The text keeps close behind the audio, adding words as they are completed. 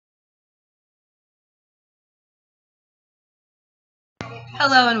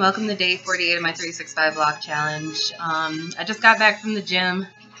Hello and welcome to day 48 of my 365 vlog challenge. I just got back from the gym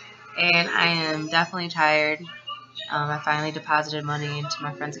and I am definitely tired. I finally deposited money into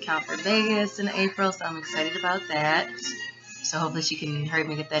my friend's account for Vegas in April, so I'm excited about that. So hopefully she can hurry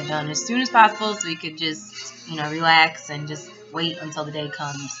me get that done as soon as possible so we could just, relax and just wait until the day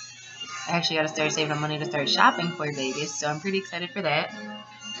comes. I actually got to start saving money to start shopping for Vegas, so I'm pretty excited for that.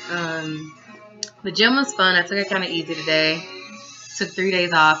 The gym was fun. I took it kind of easy today. Took 3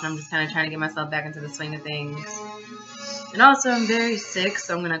 days off, and I'm just kind of trying to get myself back into the swing of things. And also, I'm very sick,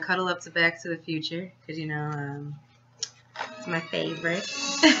 so I'm going to cuddle up to Back to the Future, because, it's my favorite.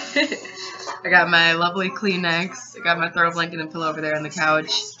 I got my lovely Kleenex. I got my throw blanket and pillow over there on the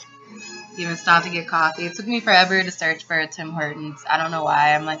couch. Even stopped to get coffee. It took me forever to search for a Tim Hortons. I don't know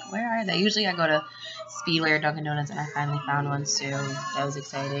why. I'm like, where are they? Usually I go to Speedway or Dunkin' Donuts, and I finally found one, so that was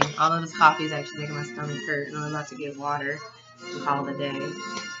exciting. Although this coffee is actually making my stomach hurt, and I'm about to get water and call it a day.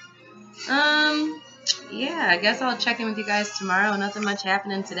 Yeah, I guess I'll check in with you guys tomorrow. Nothing much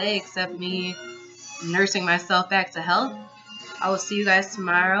happening today except me nursing myself back to health. I will see you guys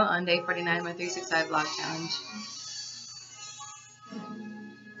tomorrow on day 49 of my 365 vlog challenge.